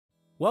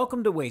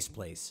Welcome to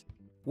WastePlace.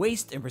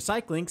 Waste and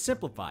recycling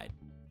simplified.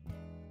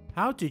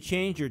 How to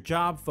change your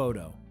job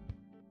photo.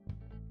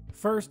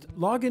 First,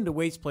 log into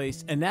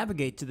WastePlace and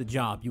navigate to the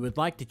job you would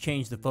like to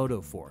change the photo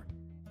for.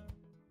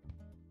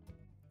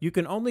 You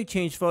can only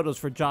change photos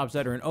for jobs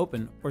that are in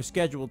open or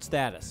scheduled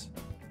status.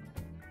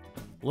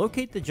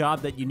 Locate the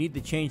job that you need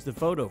to change the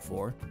photo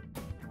for,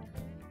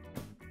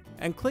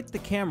 and click the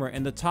camera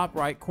in the top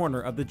right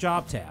corner of the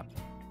Job tab.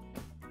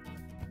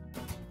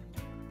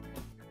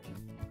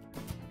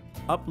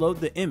 Upload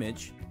the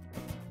image,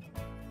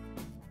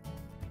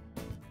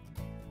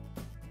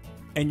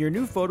 and your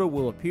new photo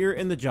will appear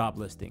in the job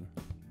listing.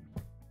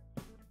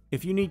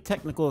 If you need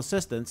technical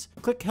assistance,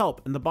 click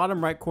Help in the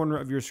bottom right corner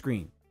of your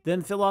screen.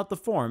 Then fill out the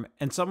form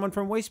and someone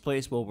from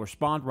WastePlace will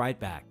respond right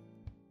back.